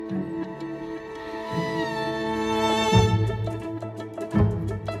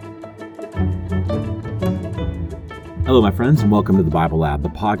Hello, my friends, and welcome to the Bible Lab, the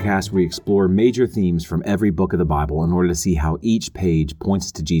podcast where we explore major themes from every book of the Bible in order to see how each page points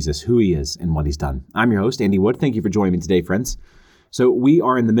to Jesus, who he is, and what he's done. I'm your host, Andy Wood. Thank you for joining me today, friends. So we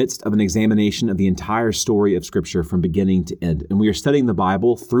are in the midst of an examination of the entire story of Scripture from beginning to end, and we are studying the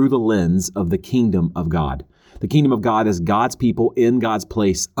Bible through the lens of the kingdom of God. The kingdom of God is God's people in God's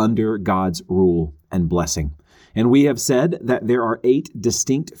place under God's rule and blessing. And we have said that there are 8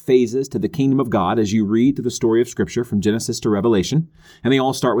 distinct phases to the kingdom of God as you read through the story of Scripture from Genesis to Revelation, and they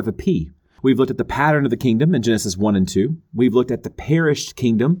all start with a P. We've looked at the pattern of the kingdom in Genesis 1 and 2. We've looked at the perished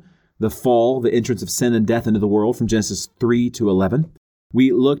kingdom, the fall, the entrance of sin and death into the world from Genesis 3 to 11.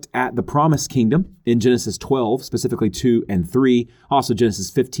 We looked at the promised kingdom in Genesis 12, specifically 2 and 3, also Genesis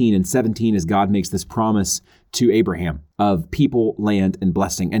 15 and 17 as God makes this promise to Abraham of people, land, and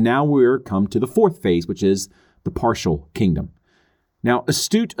blessing. And now we're come to the 4th phase, which is the partial kingdom. Now,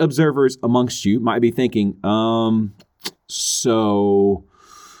 astute observers amongst you might be thinking, so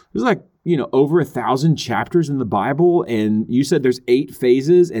there's over 1,000 chapters in the Bible, and you said there's 8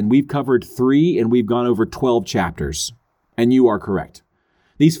 phases, and we've covered 3, and we've gone over 12 chapters. And you are correct.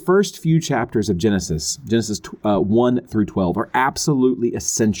 These first few chapters of Genesis 1 through 12, are absolutely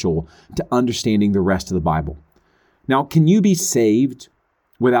essential to understanding the rest of the Bible. Now, can you be saved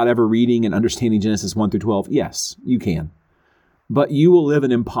without ever reading and understanding Genesis 1 through 12? Yes, you can. But you will live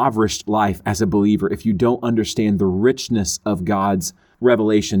an impoverished life as a believer if you don't understand the richness of God's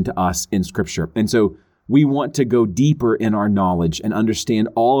revelation to us in Scripture. And so we want to go deeper in our knowledge and understand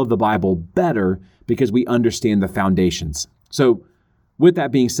all of the Bible better because we understand the foundations. So with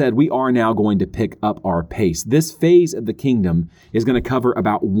that being said, we are now going to pick up our pace. This phase of the kingdom is going to cover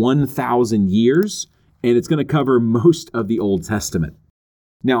about 1,000 years, and it's going to cover most of the Old Testament.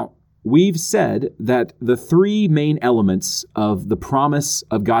 Now, we've said that the 3 main elements of the promise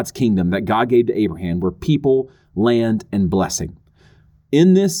of God's kingdom that God gave to Abraham were people, land, and blessing.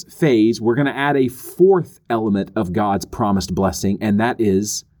 In this phase, we're going to add a 4th element of God's promised blessing, and that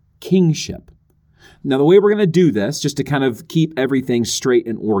is kingship. Now, the way we're going to do this, just to kind of keep everything straight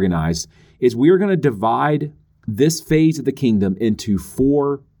and organized, is we're going to divide this phase of the kingdom into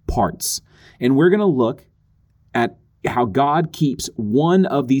 4 parts. And we're going to look at how God keeps one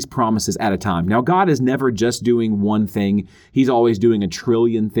of these promises at a time. Now, God is never just doing one thing. He's always doing a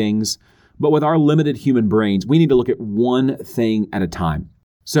trillion things. But with our limited human brains, we need to look at one thing at a time.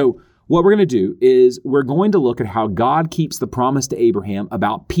 So what we're going to do is we're going to look at how God keeps the promise to Abraham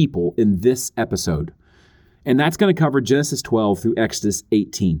about people in this episode. And that's going to cover Genesis 12 through Exodus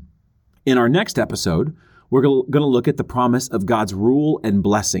 18. In our next episode, we're going to look at the promise of God's rule and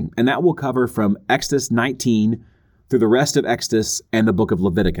blessing. And that will cover from Exodus 19 through the rest of Exodus and the book of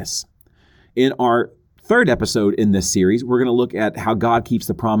Leviticus. In our 3rd episode in this series, we're going to look at how God keeps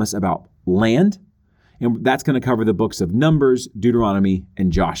the promise about land, and that's going to cover the books of Numbers, Deuteronomy,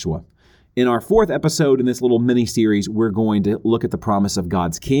 and Joshua. In our 4th episode in this little mini-series, we're going to look at the promise of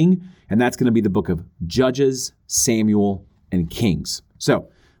God's king, and that's going to be the book of Judges, Samuel, and Kings. So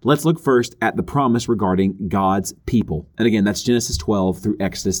let's look first at the promise regarding God's people. And again, that's Genesis 12 through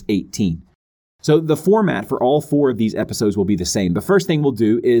Exodus 18. So the format for all 4 of these episodes will be the same. The first thing we'll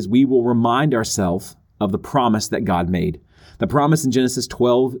do is we will remind ourselves of the promise that God made. The promise in Genesis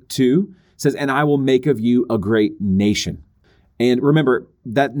 12:2 says, "And I will make of you a great nation." And remember,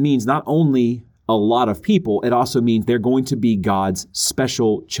 that means not only a lot of people, it also means they're going to be God's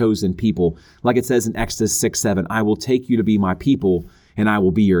special chosen people. Like it says in Exodus 6:7, "I will take you to be my people, and I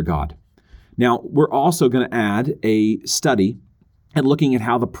will be your God." Now, we're also going to add a study and looking at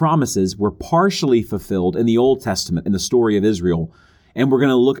how the promises were partially fulfilled in the Old Testament in the story of Israel. And we're going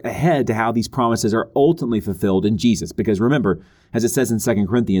to look ahead to how these promises are ultimately fulfilled in Jesus. Because remember, as it says in 2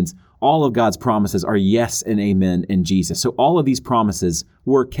 Corinthians, all of God's promises are yes and amen in Jesus. So all of these promises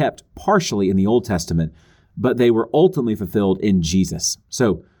were kept partially in the Old Testament, but they were ultimately fulfilled in Jesus.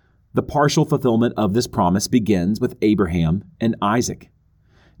 So the partial fulfillment of this promise begins with Abraham and Isaac.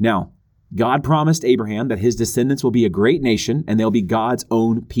 Now, God promised Abraham that his descendants will be a great nation and they'll be God's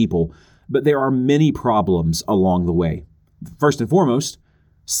own people. But there are many problems along the way. First and foremost,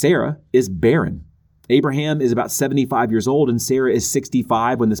 Sarah is barren. Abraham is about 75 years old and Sarah is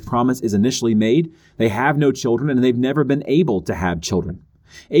 65 when this promise is initially made. They have no children and they've never been able to have children.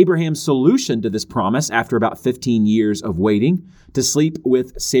 Abraham's solution to this promise after about 15 years of waiting to sleep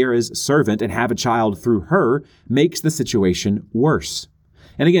with Sarah's servant and have a child through her makes the situation worse.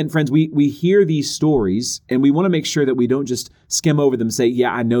 And again, friends, we hear these stories and we want to make sure that we don't just skim over them and say,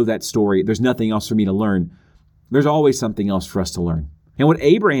 yeah, I know that story. There's nothing else for me to learn. There's always something else for us to learn. And what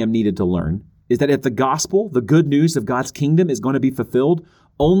Abraham needed to learn is that if the gospel, the good news of God's kingdom is going to be fulfilled,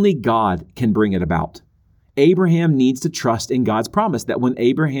 only God can bring it about. Abraham needs to trust in God's promise that when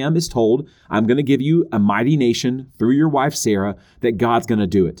Abraham is told, I'm going to give you a mighty nation through your wife Sarah, that God's going to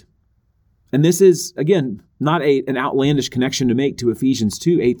do it. And this is, again, not an outlandish connection to make to Ephesians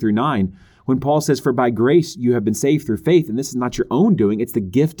 2, 8 through 9, when Paul says, for by grace you have been saved through faith, and this is not your own doing, it's the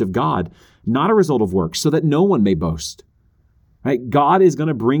gift of God, not a result of works, so that no one may boast. Right? God is going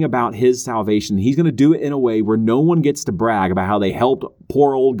to bring about his salvation. He's going to do it in a way where no one gets to brag about how they helped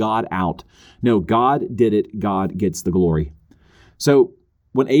poor old God out. No, God did it. God gets the glory. So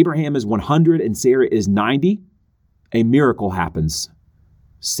when Abraham is 100 and Sarah is 90, a miracle happens.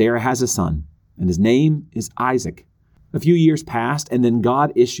 Sarah has a son, and his name is Isaac. A few years passed, and then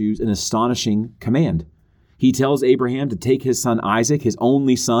God issues an astonishing command. He tells Abraham to take his son Isaac, his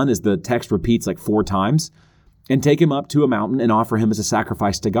only son, as the text repeats like 4 times, and take him up to a mountain and offer him as a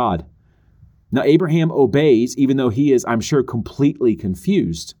sacrifice to God. Now, Abraham obeys, even though he is, I'm sure, completely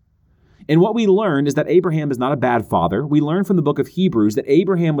confused. And what we learn is that Abraham is not a bad father. We learn from the book of Hebrews that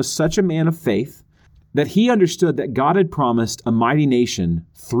Abraham was such a man of faith that he understood that God had promised a mighty nation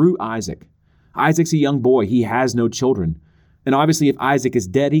through Isaac. Isaac's a young boy. He has no children. And obviously, if Isaac is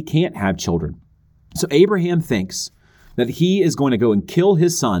dead, he can't have children. So Abraham thinks that he is going to go and kill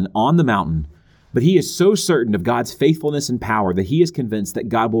his son on the mountain, but he is so certain of God's faithfulness and power that he is convinced that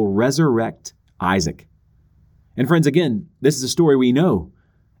God will resurrect Isaac. And friends, again, this is a story we know.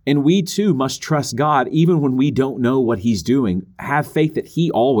 And we too must trust God even when we don't know what he's doing. Have faith that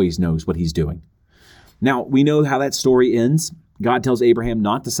he always knows what he's doing. Now, we know how that story ends. God tells Abraham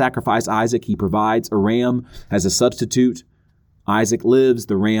not to sacrifice Isaac. He provides a ram as a substitute. Isaac lives,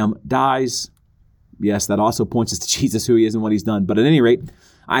 the ram dies. Yes, that also points us to Jesus, who he is and what he's done. But at any rate,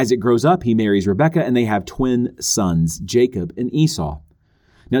 Isaac grows up, he marries Rebekah, and they have twin sons, Jacob and Esau.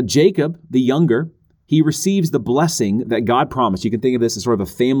 Now, Jacob, the younger, he receives the blessing that God promised. You can think of this as sort of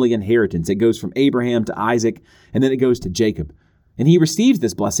a family inheritance. It goes from Abraham to Isaac, and then it goes to Jacob. And he receives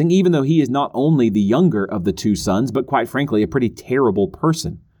this blessing, even though he is not only the younger of the 2 sons, but quite frankly, a pretty terrible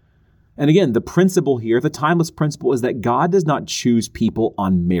person. And again, the principle here, the timeless principle, is that God does not choose people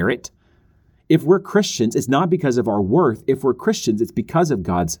on merit. If we're Christians, it's not because of our worth. If we're Christians, it's because of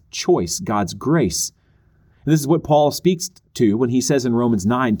God's choice, God's grace. And this is what Paul speaks to when he says in Romans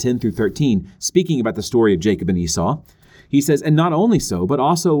 9, 10 through 13, speaking about the story of Jacob and Esau. He says, and not only so, but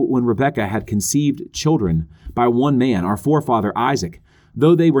also when Rebekah had conceived children by one man, our forefather Isaac,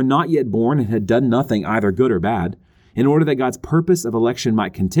 though they were not yet born and had done nothing either good or bad, in order that God's purpose of election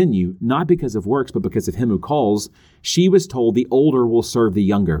might continue, not because of works, but because of him who calls, she was told the older will serve the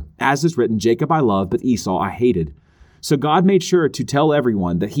younger. As is written, Jacob I loved, but Esau I hated. So God made sure to tell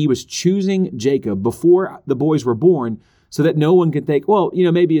everyone that he was choosing Jacob before the boys were born, so that no one could think, well,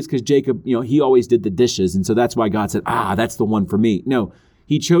 maybe it's because Jacob, he always did the dishes, and so that's why God said, that's the one for me. No,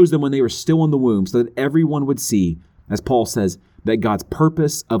 he chose them when they were still in the womb, so that everyone would see, as Paul says, that God's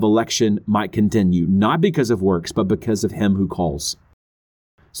purpose of election might continue, not because of works, but because of him who calls.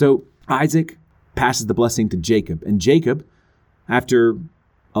 So Isaac passes the blessing to Jacob, and Jacob, after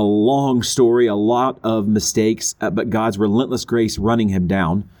a long story, a lot of mistakes, but God's relentless grace running him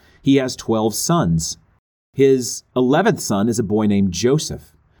down, he has 12 sons. His 11th son is a boy named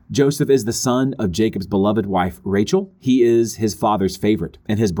Joseph. Joseph is the son of Jacob's beloved wife, Rachel. He is his father's favorite,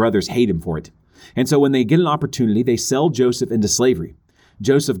 and his brothers hate him for it. And so when they get an opportunity, they sell Joseph into slavery.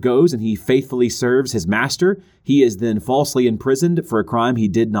 Joseph goes and he faithfully serves his master. He is then falsely imprisoned for a crime he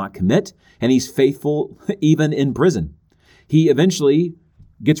did not commit, and he's faithful even in prison. He eventually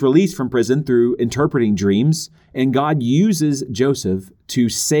gets released from prison through interpreting dreams, and God uses Joseph to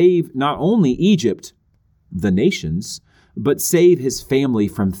save not only Egypt, the nations, but save his family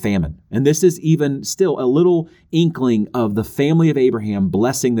from famine. And this is even still a little inkling of the family of Abraham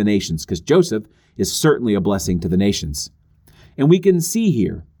blessing the nations, because Joseph is certainly a blessing to the nations. And we can see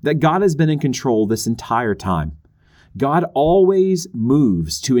here that God has been in control this entire time. God always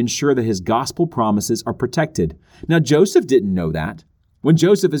moves to ensure that his gospel promises are protected. Now, Joseph didn't know that. When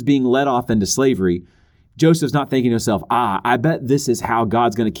Joseph is being led off into slavery, Joseph's not thinking to himself, I bet this is how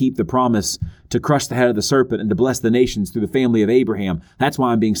God's going to keep the promise to crush the head of the serpent and to bless the nations through the family of Abraham. That's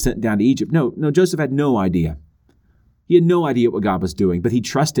why I'm being sent down to Egypt. No, Joseph had no idea. He had no idea what God was doing, but he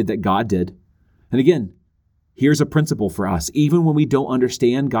trusted that God did. And again, here's a principle for us. Even when we don't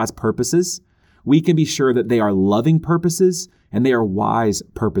understand God's purposes, we can be sure that they are loving purposes and they are wise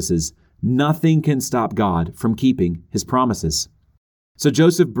purposes. Nothing can stop God from keeping his promises. So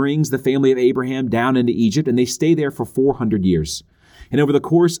Joseph brings the family of Abraham down into Egypt, and they stay there for 400 years. And over the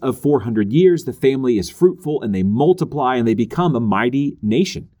course of 400 years, the family is fruitful, and they multiply, and they become a mighty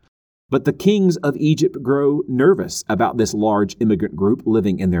nation. But the kings of Egypt grow nervous about this large immigrant group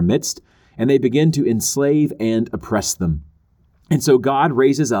living in their midst, and they begin to enslave and oppress them. And so God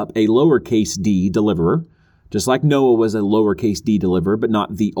raises up a lowercase d deliverer, just like Noah was a lowercase d deliverer, but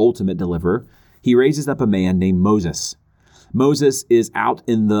not the ultimate deliverer. He raises up a man named Moses. Moses is out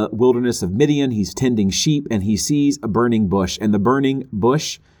in the wilderness of Midian. He's tending sheep, and he sees a burning bush. And the burning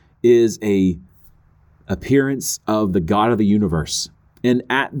bush is a appearance of the God of the universe. And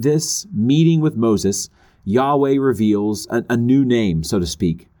at this meeting with Moses, Yahweh reveals a new name, so to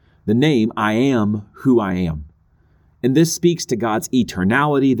speak. The name, I am who I am. And this speaks to God's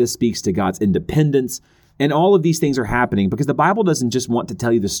eternality. This speaks to God's independence. And all of these things are happening because the Bible doesn't just want to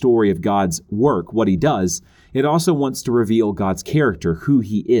tell you the story of God's work, what he does. It also wants to reveal God's character, who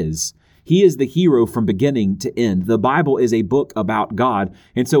he is. He is the hero from beginning to end. The Bible is a book about God.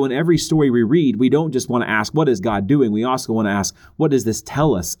 And so in every story we read, we don't just want to ask, what is God doing? We also want to ask, what does this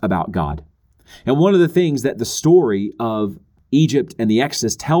tell us about God? And one of the things that the story of Egypt and the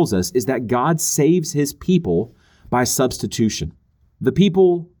Exodus tells us is that God saves his people by substitution. The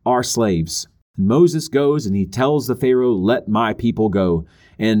people are slaves. And Moses goes and he tells the Pharaoh, let my people go.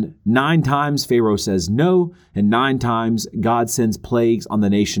 And 9 times Pharaoh says no, and 9 times God sends plagues on the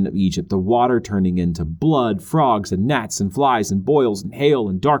nation of Egypt, the water turning into blood, frogs and gnats and flies and boils and hail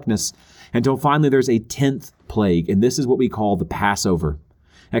and darkness, until finally there's a 10th plague, and this is what we call the Passover.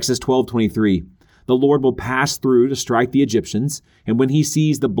 Exodus 12:23. The Lord will pass through to strike the Egyptians, and when he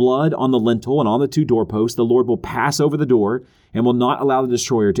sees the blood on the lintel and on the 2 doorposts, the Lord will pass over the door and will not allow the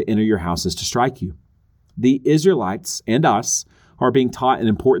destroyer to enter your houses to strike you. The Israelites and us are being taught an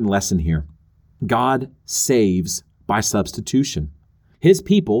important lesson here. God saves by substitution. His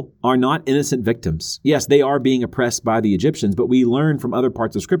people are not innocent victims. Yes, they are being oppressed by the Egyptians, but we learn from other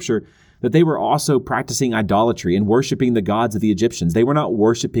parts of Scripture that they were also practicing idolatry and worshiping the gods of the Egyptians. They were not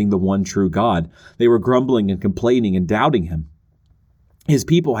worshiping the one true God. They were grumbling and complaining and doubting him. His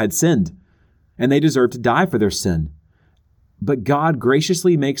people had sinned, and they deserved to die for their sin. But God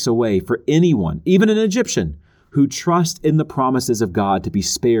graciously makes a way for anyone, even an Egyptian, who trusts in the promises of God to be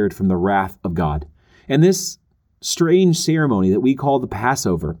spared from the wrath of God. And this strange ceremony that we call the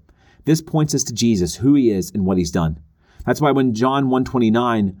Passover, this points us to Jesus, who he is and what he's done. That's why when John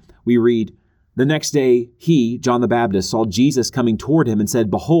 1:29, we read, the next day he, John the Baptist, saw Jesus coming toward him and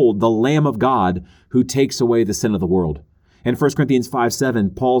said, behold, the Lamb of God who takes away the sin of the world. And 1 Corinthians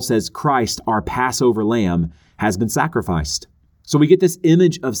 5:7, Paul says, Christ, our Passover lamb, has been sacrificed. So we get this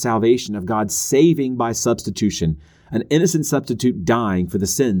image of salvation, of God saving by substitution, an innocent substitute dying for the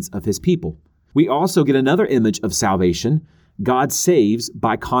sins of his people. We also get another image of salvation. God saves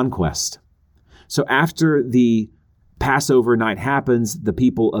by conquest. So after the Passover night happens, the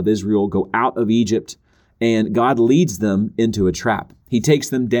people of Israel go out of Egypt, and God leads them into a trap. He takes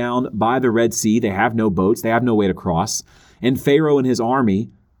them down by the Red Sea. They have no boats. They have no way to cross. And Pharaoh and his army,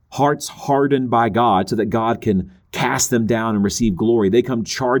 hearts hardened by God so that God can cast them down and receive glory, they come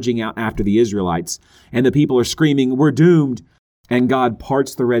charging out after the Israelites. And the people are screaming, we're doomed. And God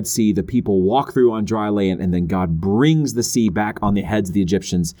parts the Red Sea. The people walk through on dry land, and then God brings the sea back on the heads of the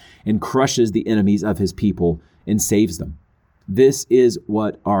Egyptians and crushes the enemies of his people and saves them. This is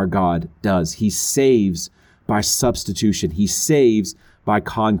what our God does. He saves by substitution. He saves by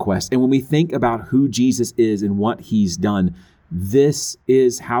conquest. And when we think about who Jesus is and what he's done, this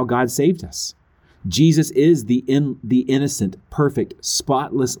is how God saved us. Jesus is the innocent, perfect,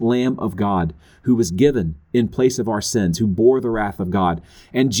 spotless Lamb of God who was given in place of our sins, who bore the wrath of God.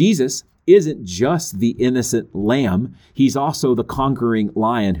 And Jesus isn't just the innocent lamb. He's also the conquering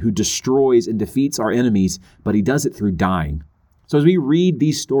lion who destroys and defeats our enemies, but he does it through dying. So as we read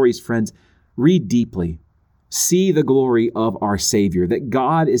these stories, friends, read deeply. See the glory of our Savior, that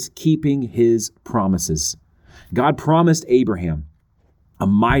God is keeping his promises. God promised Abraham a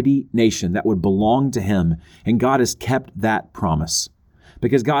mighty nation that would belong to him, and God has kept that promise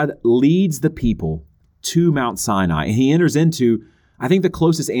because God leads the people to Mount Sinai, and he enters into, I think the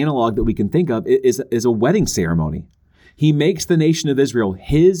closest analog that we can think of is a wedding ceremony. He makes the nation of Israel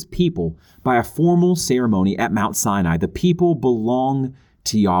his people by a formal ceremony at Mount Sinai. The people belong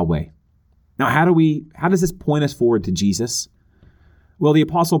to Yahweh. Now, how does this point us forward to Jesus? Well, the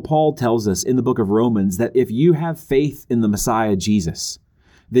Apostle Paul tells us in the book of Romans that if you have faith in the Messiah Jesus,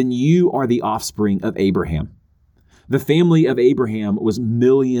 then you are the offspring of Abraham. The family of Abraham was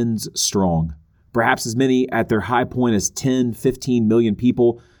millions strong, perhaps as many at their high point as 10, 15 million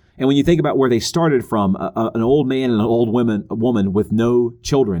people. And when you think about where they started from, an old man and an old woman with no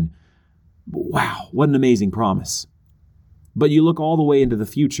children, wow, what an amazing promise. But you look all the way into the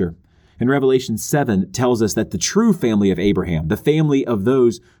future, And Revelation 7 tells us that the true family of Abraham, the family of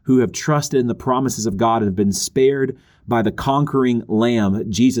those who have trusted in the promises of God and have been spared by the conquering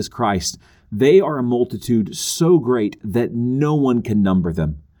Lamb, Jesus Christ, they are a multitude so great that no one can number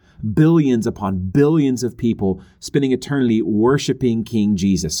them. Billions upon billions of people spending eternity worshiping King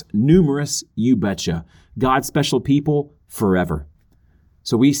Jesus. Numerous, you betcha. God's special people forever.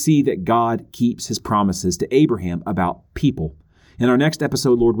 So we see that God keeps his promises to Abraham about people. In our next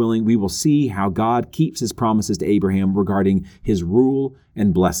episode, Lord willing, we will see how God keeps his promises to Abraham regarding his rule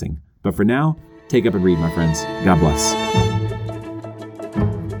and blessing. But for now, take up and read, my friends. God bless.